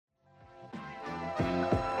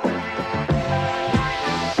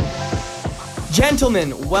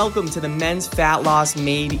Gentlemen, welcome to the Men's Fat Loss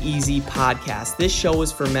Made Easy podcast. This show is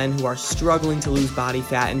for men who are struggling to lose body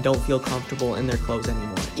fat and don't feel comfortable in their clothes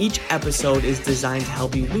anymore. Each episode is designed to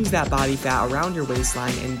help you lose that body fat around your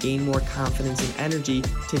waistline and gain more confidence and energy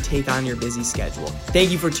to take on your busy schedule.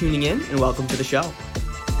 Thank you for tuning in and welcome to the show.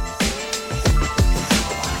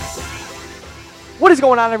 What is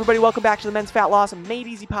going on, everybody? Welcome back to the Men's Fat Loss Made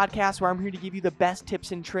Easy podcast, where I'm here to give you the best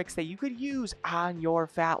tips and tricks that you could use on your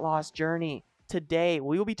fat loss journey. Today,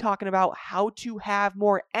 we will be talking about how to have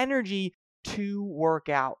more energy to work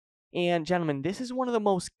out. And gentlemen, this is one of the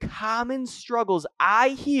most common struggles I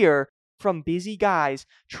hear from busy guys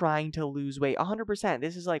trying to lose weight. 100%.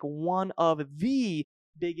 This is like one of the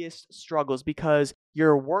biggest struggles because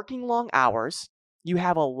you're working long hours. You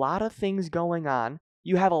have a lot of things going on.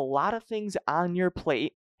 You have a lot of things on your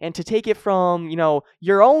plate. And to take it from,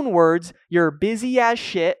 your own words, you're busy as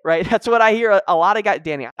shit, right? That's what I hear a lot of guys.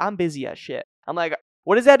 Danny, I'm busy as shit. I'm like,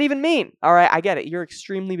 what does that even mean? All right, I get it. You're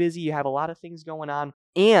extremely busy. You have a lot of things going on.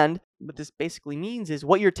 And what this basically means is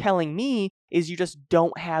what you're telling me is you just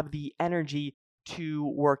don't have the energy to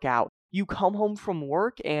work out. You come home from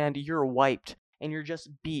work and you're wiped and you're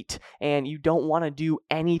just beat and you don't want to do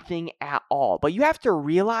anything at all. But you have to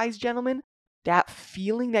realize, gentlemen, that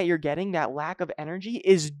feeling that you're getting, that lack of energy,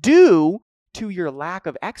 is due to your lack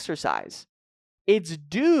of exercise. It's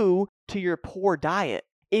due to your poor diet.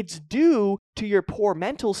 It's due to your poor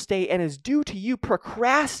mental state, and is due to you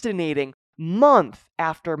procrastinating month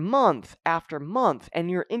after month after month and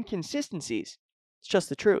your inconsistencies. It's just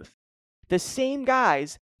the truth. The same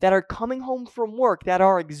guys that are coming home from work that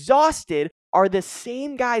are exhausted are the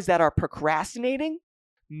same guys that are procrastinating,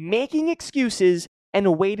 making excuses,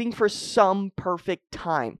 and waiting for some perfect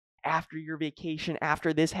time. After your vacation,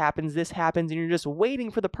 after this happens, and you're just waiting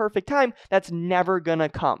for the perfect time that's never gonna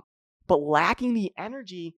come. But lacking the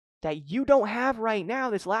energy that you don't have right now,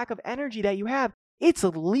 this lack of energy that you have, it's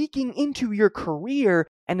leaking into your career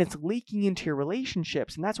and it's leaking into your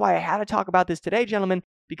relationships. And that's why I had to talk about this today, gentlemen,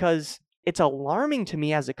 because it's alarming to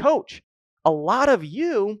me as a coach. A lot of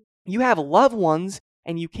you have loved ones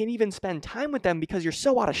and you can't even spend time with them because you're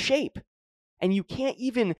so out of shape. And you can't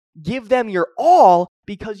even give them your all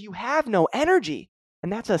because you have no energy.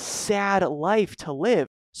 And that's a sad life to live.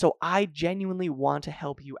 So I genuinely want to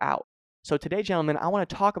help you out. So today, gentlemen, I want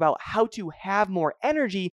to talk about how to have more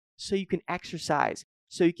energy so you can exercise,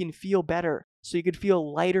 so you can feel better, so you could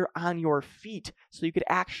feel lighter on your feet, so you could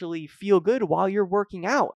actually feel good while you're working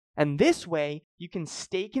out. And this way, you can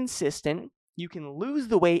stay consistent, you can lose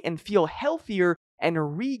the weight and feel healthier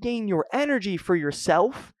and regain your energy for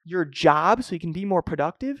yourself, your job, so you can be more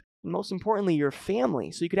productive, and most importantly, your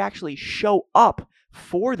family, so you could actually show up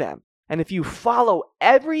for them. And if you follow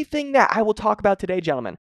everything that I will talk about today,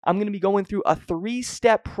 gentlemen, I'm going to be going through a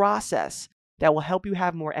 3-step process that will help you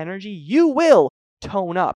have more energy. You will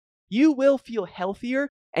tone up. You will feel healthier,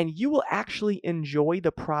 and you will actually enjoy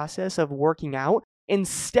the process of working out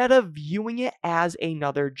instead of viewing it as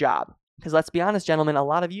another job. Because let's be honest, gentlemen, a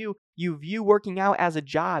lot of you view working out as a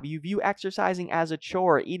job. You view exercising as a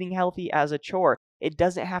chore, eating healthy as a chore. It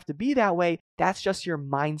doesn't have to be that way. That's just your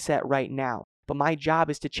mindset right now. But my job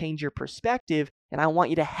is to change your perspective, and I want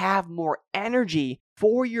you to have more energy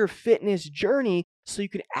for your fitness journey so you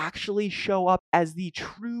can actually show up as the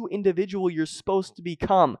true individual you're supposed to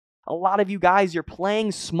become. A lot of you guys, you're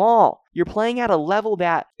playing small. You're playing at a level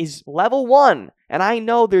that is level 1. And I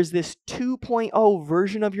know there's this 2.0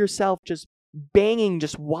 version of yourself just banging,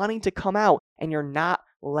 just wanting to come out, and you're not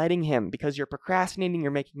letting him because you're procrastinating,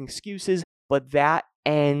 you're making excuses, but that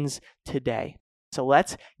ends today. So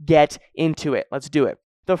let's get into it. Let's do it.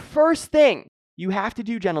 The first thing you have to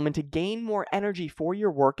do, gentlemen, to gain more energy for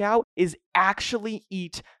your workout is actually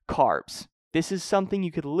eat carbs. This is something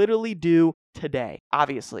you could literally do today.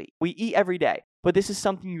 Obviously, we eat every day, but this is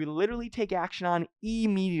something you literally take action on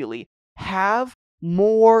immediately. Have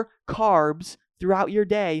more carbs throughout your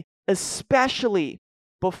day, especially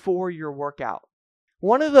before your workout.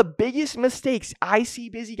 One of the biggest mistakes I see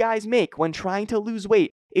busy guys make when trying to lose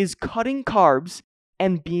weight is cutting carbs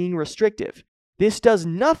and being restrictive. This does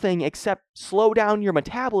nothing except slow down your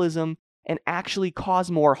metabolism and actually cause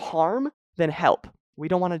more harm than help. We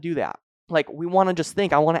don't want to do that. We want to just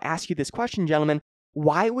think. I want to ask you this question, gentlemen.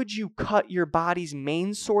 Why would you cut your body's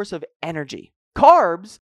main source of energy?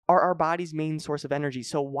 Carbs are our body's main source of energy.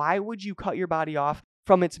 So why would you cut your body off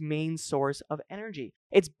from its main source of energy?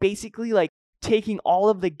 It's basically like taking all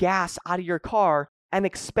of the gas out of your car and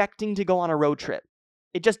expecting to go on a road trip.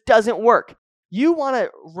 It just doesn't work. You want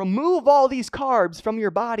to remove all these carbs from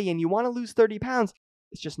your body and you want to lose 30 pounds.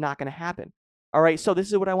 It's just not going to happen. All right, so this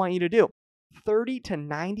is what I want you to do. 30 to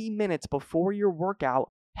 90 minutes before your workout,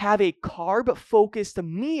 have a carb-focused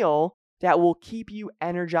meal that will keep you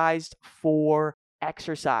energized for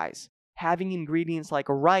exercise. Having ingredients like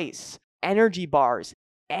rice, energy bars,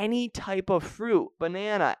 any type of fruit,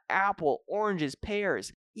 banana, apple, oranges,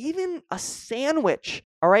 pears, even a sandwich,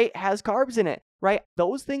 all right, has carbs in it, right?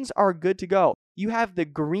 Those things are good to go. You have the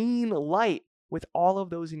green light with all of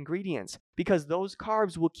those ingredients because those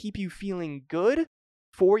carbs will keep you feeling good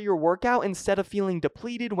for your workout instead of feeling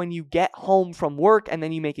depleted when you get home from work and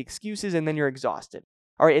then you make excuses and then you're exhausted.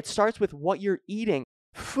 All right, it starts with what you're eating.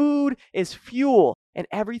 Food is fuel, and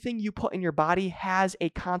everything you put in your body has a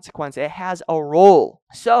consequence. It has a role.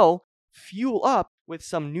 So fuel up with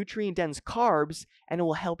some nutrient-dense carbs, and it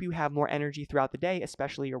will help you have more energy throughout the day,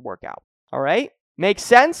 especially your workout. All right? Makes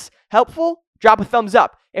sense? Helpful? Drop a thumbs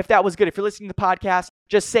up if that was good. If you're listening to the podcast,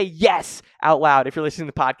 just say yes out loud if you're listening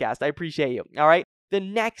to the podcast. I appreciate you. All right? The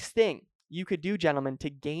next thing you could do, gentlemen, to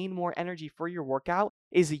gain more energy for your workout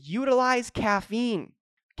is utilize caffeine.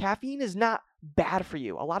 Caffeine is not bad for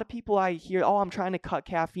you. A lot of people I hear, I'm trying to cut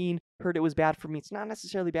caffeine, heard it was bad for me. It's not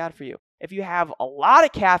necessarily bad for you. If you have a lot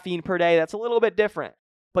of caffeine per day, that's a little bit different.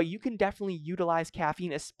 But you can definitely utilize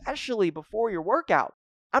caffeine, especially before your workout.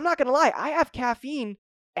 I'm not going to lie, I have caffeine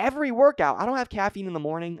every workout. I don't have caffeine in the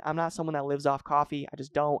morning. I'm not someone that lives off coffee. I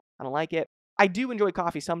just don't. I don't like it. I do enjoy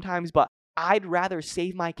coffee sometimes, but I'd rather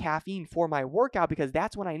save my caffeine for my workout because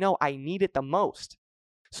that's when I know I need it the most.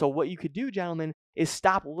 So what you could do, gentlemen, is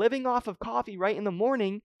stop living off of coffee right in the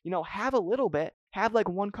morning. Have a little bit, have like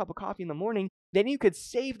 1 cup of coffee in the morning. Then you could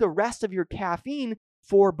save the rest of your caffeine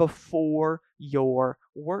for before your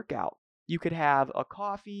workout. You could have a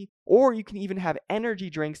coffee, or you can even have energy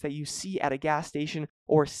drinks that you see at a gas station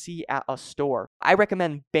or see at a store. I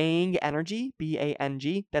recommend Bang Energy,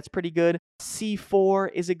 B-A-N-G. That's pretty good.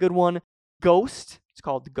 C4 is a good one. Ghost, it's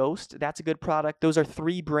called Ghost. That's a good product. Those are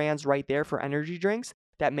 3 brands right there for energy drinks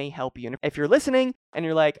that may help you. And if you're listening and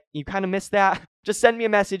you're like, you kind of missed that, just send me a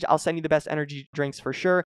message. I'll send you the best energy drinks for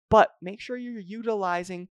sure. But make sure you're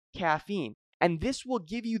utilizing caffeine. And this will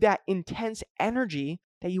give you that intense energy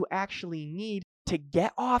that you actually need to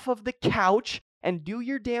get off of the couch and do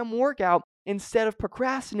your damn workout instead of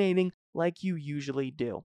procrastinating like you usually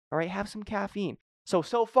do. All right, have some caffeine. So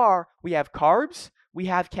far, we have carbs, we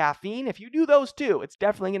have caffeine. If you do those two, it's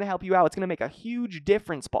definitely going to help you out. It's going to make a huge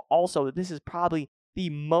difference, but also this is probably the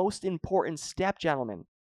most important step, gentlemen.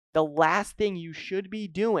 The last thing you should be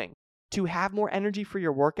doing to have more energy for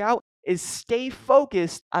your workout is stay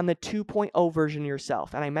focused on the 2.0 version of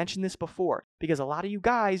yourself. And I mentioned this before because a lot of you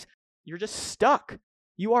guys, you're just stuck.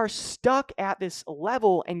 You are stuck at this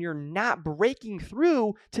level and you're not breaking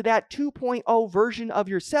through to that 2.0 version of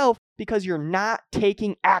yourself because you're not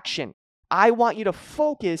taking action. I want you to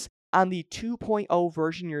focus on the 2.0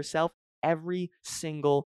 version of yourself every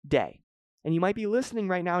single day. And you might be listening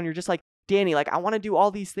right now and you're just like, Danny, I want to do all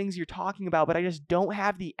these things you're talking about, but I just don't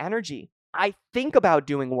have the energy. I think about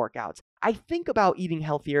doing workouts. I think about eating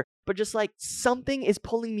healthier, but just something is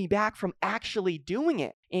pulling me back from actually doing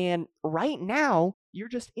it. And right now, you're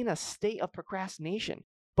just in a state of procrastination.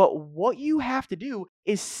 But what you have to do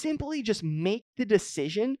is simply just make the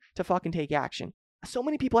decision to fucking take action. So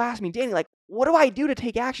many people ask me, Danny, what do I do to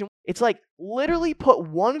take action? It's literally put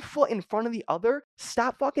one foot in front of the other,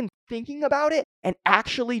 stop fucking thinking about it, and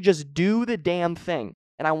actually just do the damn thing.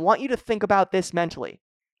 And I want you to think about this mentally.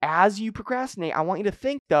 As you procrastinate, I want you to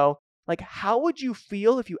think, though, how would you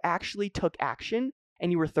feel if you actually took action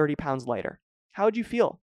and you were 30 pounds lighter? How would you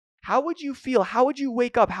feel? How would you feel? How would you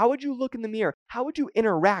wake up? How would you look in the mirror? How would you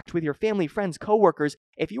interact with your family, friends, coworkers?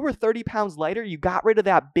 If you were 30 pounds lighter, you got rid of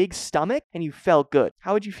that big stomach and you felt good.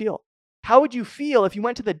 How would you feel? How would you feel if you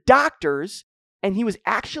went to the doctor's and he was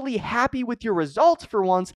actually happy with your results for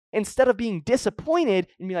once instead of being disappointed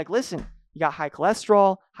and be like, listen, you got high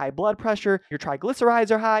cholesterol, high blood pressure, your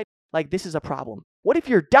triglycerides are high. This is a problem. What if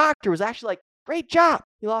your doctor was actually great job.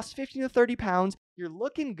 You lost 15 to 30 pounds. You're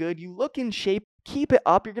looking good. You look in shape. Keep it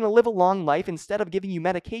up. You're going to live a long life instead of giving you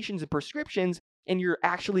medications and prescriptions and you're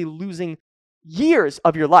actually losing years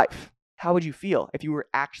of your life. How would you feel if you were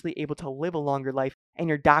actually able to live a longer life and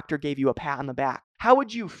your doctor gave you a pat on the back? How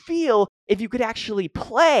would you feel if you could actually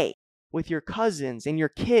play with your cousins and your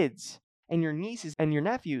kids and your nieces and your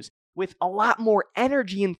nephews with a lot more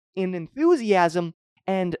energy and enthusiasm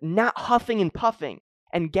and not huffing and puffing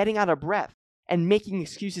and getting out of breath and making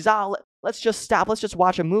excuses? Let's just stop. Let's just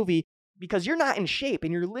watch a movie because you're not in shape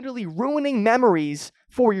and you're literally ruining memories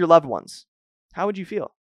for your loved ones. How would you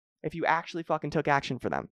feel if you actually fucking took action for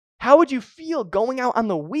them? How would you feel going out on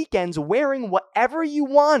the weekends wearing whatever you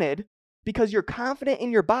wanted because you're confident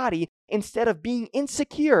in your body instead of being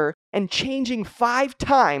insecure and changing 5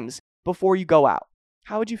 times before you go out.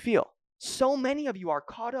 How would you feel? So many of you are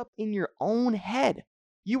caught up in your own head.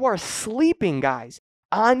 You are sleeping, guys,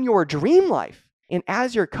 on your dream life. And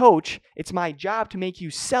as your coach, it's my job to make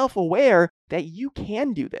you self-aware that you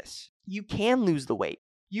can do this. You can lose the weight.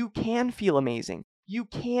 You can feel amazing. You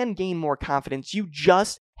can gain more confidence. You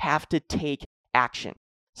just have to take action.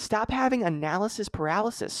 Stop having analysis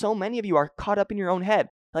paralysis. So many of you are caught up in your own head.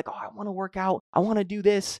 Like, oh, I want to work out. I want to do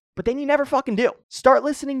this. But then you never fucking do. Start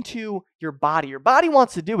listening to your body. Your body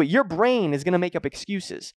wants to do it. Your brain is going to make up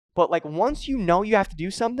excuses. But like once you know you have to do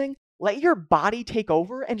something, let your body take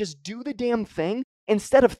over and just do the damn thing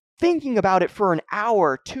instead of thinking about it for an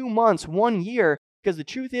hour, 2 months, 1 year. Because the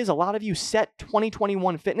truth is, a lot of you set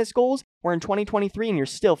 2021 fitness goals. We're in 2023 and you're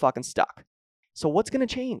still fucking stuck. So what's going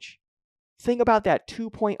to change? Think about that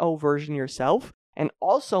 2.0 version of yourself. And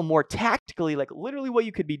also more tactically, like literally what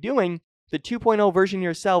you could be doing, the 2.0 version of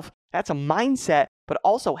yourself, that's a mindset, but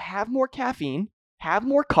also have more caffeine, have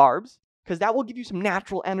more carbs, because that will give you some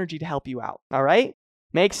natural energy to help you out. All right?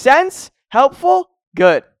 Makes sense? Helpful?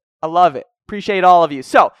 Good. I love it. Appreciate all of you.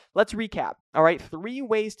 So let's recap. All right, 3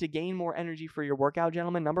 ways to gain more energy for your workout,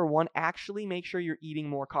 gentlemen. Number 1, actually make sure you're eating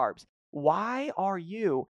more carbs. Why are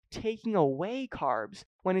you taking away carbs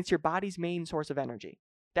when it's your body's main source of energy?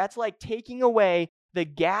 That's like taking away the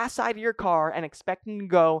gas out of your car and expecting to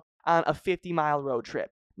go on a 50-mile road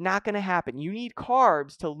trip. Not going to happen. You need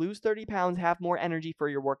carbs to lose 30 pounds, have more energy for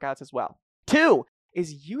your workouts as well. 2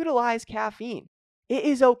 is utilize caffeine. It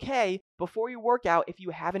is okay before you work out if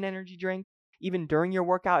you have an energy drink, even during your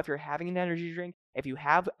workout, if you're having an energy drink, if you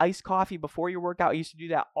have iced coffee before your workout, I used to do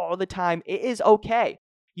that all the time. It is okay.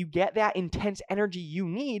 You get that intense energy you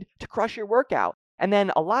need to crush your workout. And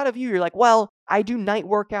then a lot of you, you're like, well, I do night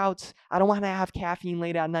workouts. I don't want to have caffeine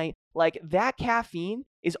late at night. Like that caffeine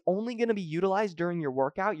is only going to be utilized during your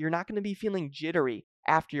workout. You're not going to be feeling jittery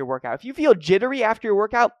after your workout. If you feel jittery after your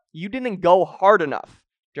workout, you didn't go hard enough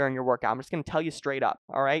during your workout. I'm just going to tell you straight up.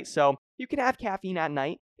 All right. So you can have caffeine at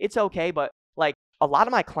night. It's okay. But like a lot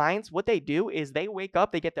of my clients, what they do is they wake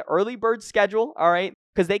up, they get the early bird schedule. All right.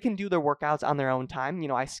 Because they can do their workouts on their own time. You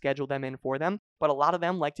know, I schedule them in for them. But a lot of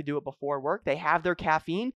them like to do it before work. They have their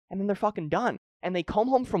caffeine and then they're fucking done. And they come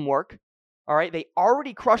home from work. All right. They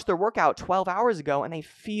already crushed their workout 12 hours ago and they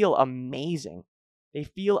feel amazing. They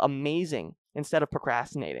feel amazing instead of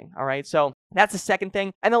procrastinating. All right. So that's the second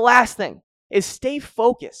thing. And the last thing is stay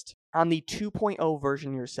focused on the 2.0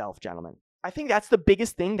 version of yourself, gentlemen. I think that's the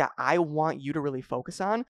biggest thing that I want you to really focus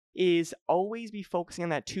on is always be focusing on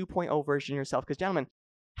that 2.0 version of yourself. Because gentlemen,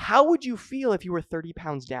 how would you feel if you were 30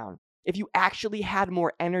 pounds down? If you actually had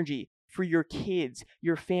more energy for your kids,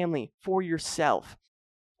 your family, for yourself?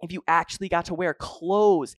 If you actually got to wear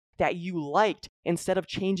clothes that you liked instead of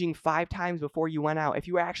changing 5 times before you went out? If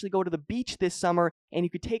you actually go to the beach this summer and you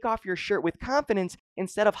could take off your shirt with confidence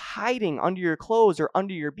instead of hiding under your clothes or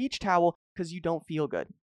under your beach towel because you don't feel good?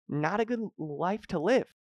 Not a good life to live.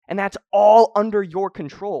 And that's all under your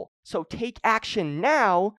control. So take action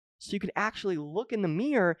now so you can actually look in the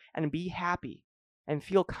mirror and be happy and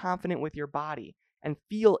feel confident with your body and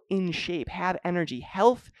feel in shape, have energy.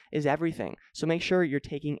 Health is everything. So make sure you're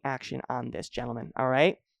taking action on this, gentlemen. All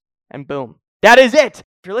right? And boom. That is it. If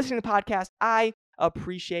you're listening to the podcast, I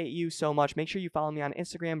appreciate you so much. Make sure you follow me on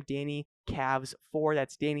Instagram, DannyCavs4.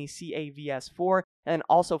 That's Danny, C-A-V-S-4. And then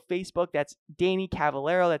also Facebook, that's Danny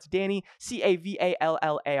Cavallaro. That's Danny,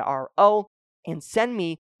 C-A-V-A-L-L-A-R-O. And send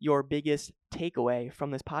me your biggest takeaway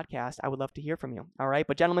from this podcast. I would love to hear from you. All right.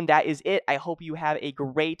 But gentlemen, that is it. I hope you have a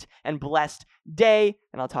great and blessed day,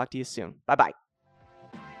 and I'll talk to you soon. Bye-bye.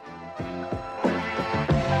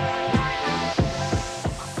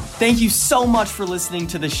 Thank you so much for listening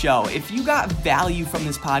to the show. If you got value from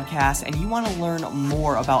this podcast and you want to learn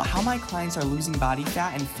more about how my clients are losing body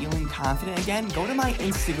fat and feeling confident again, go to my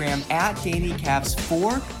Instagram at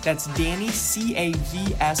DannyCavs4. That's Danny,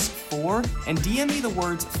 C-A-V-S-4. And DM me the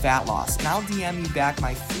words fat loss. And I'll DM you back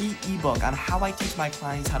my free ebook on how I teach my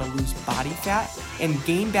clients how to lose body fat and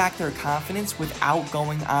gain back their confidence without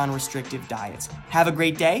going on restrictive diets. Have a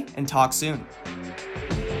great day and talk soon.